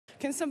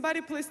Can somebody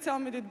please tell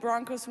me, did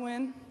Broncos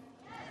win?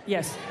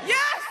 Yes.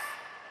 Yes!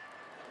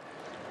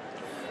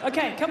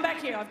 Okay, come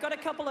back here. I've got a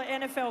couple of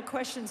NFL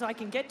questions I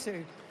can get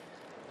to.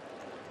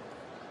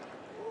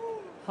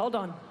 Hold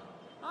on.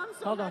 I'm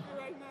so Hold on. happy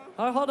right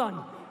now. Oh, hold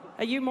on.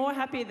 Are you more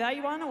happy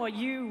they won or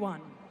you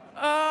won?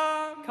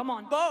 Come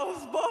on.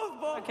 Both.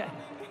 Okay.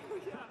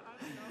 Yeah,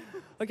 I don't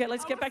know. Okay,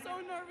 let's get back. I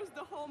was so nervous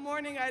the whole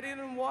morning. I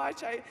didn't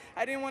watch.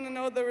 I didn't want to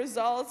know the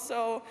results,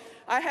 so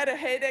I had a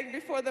headache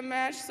before the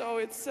match. So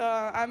it's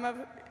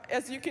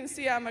as you can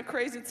see, I'm a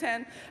crazy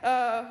 10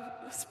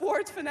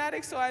 sports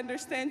fanatic. So I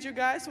understand you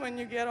guys when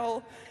you get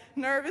all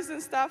nervous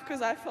and stuff,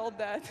 because I felt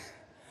that.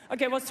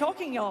 Okay, well,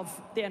 talking of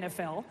the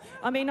NFL,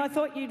 I mean, I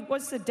thought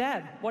what's the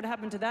dad? What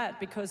happened to that?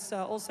 Because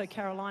also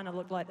Carolina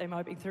looked like they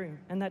might be through,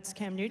 and that's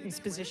Cam Newton's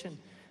position.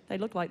 They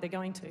look like they're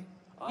going to.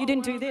 You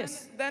didn't do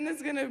this. Then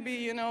it's going to be,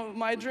 you know,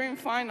 my dream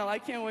final. I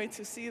can't wait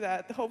to see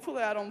that.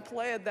 Hopefully I don't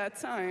play at that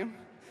time.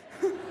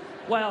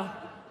 Well,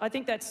 I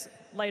think that's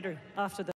later, after the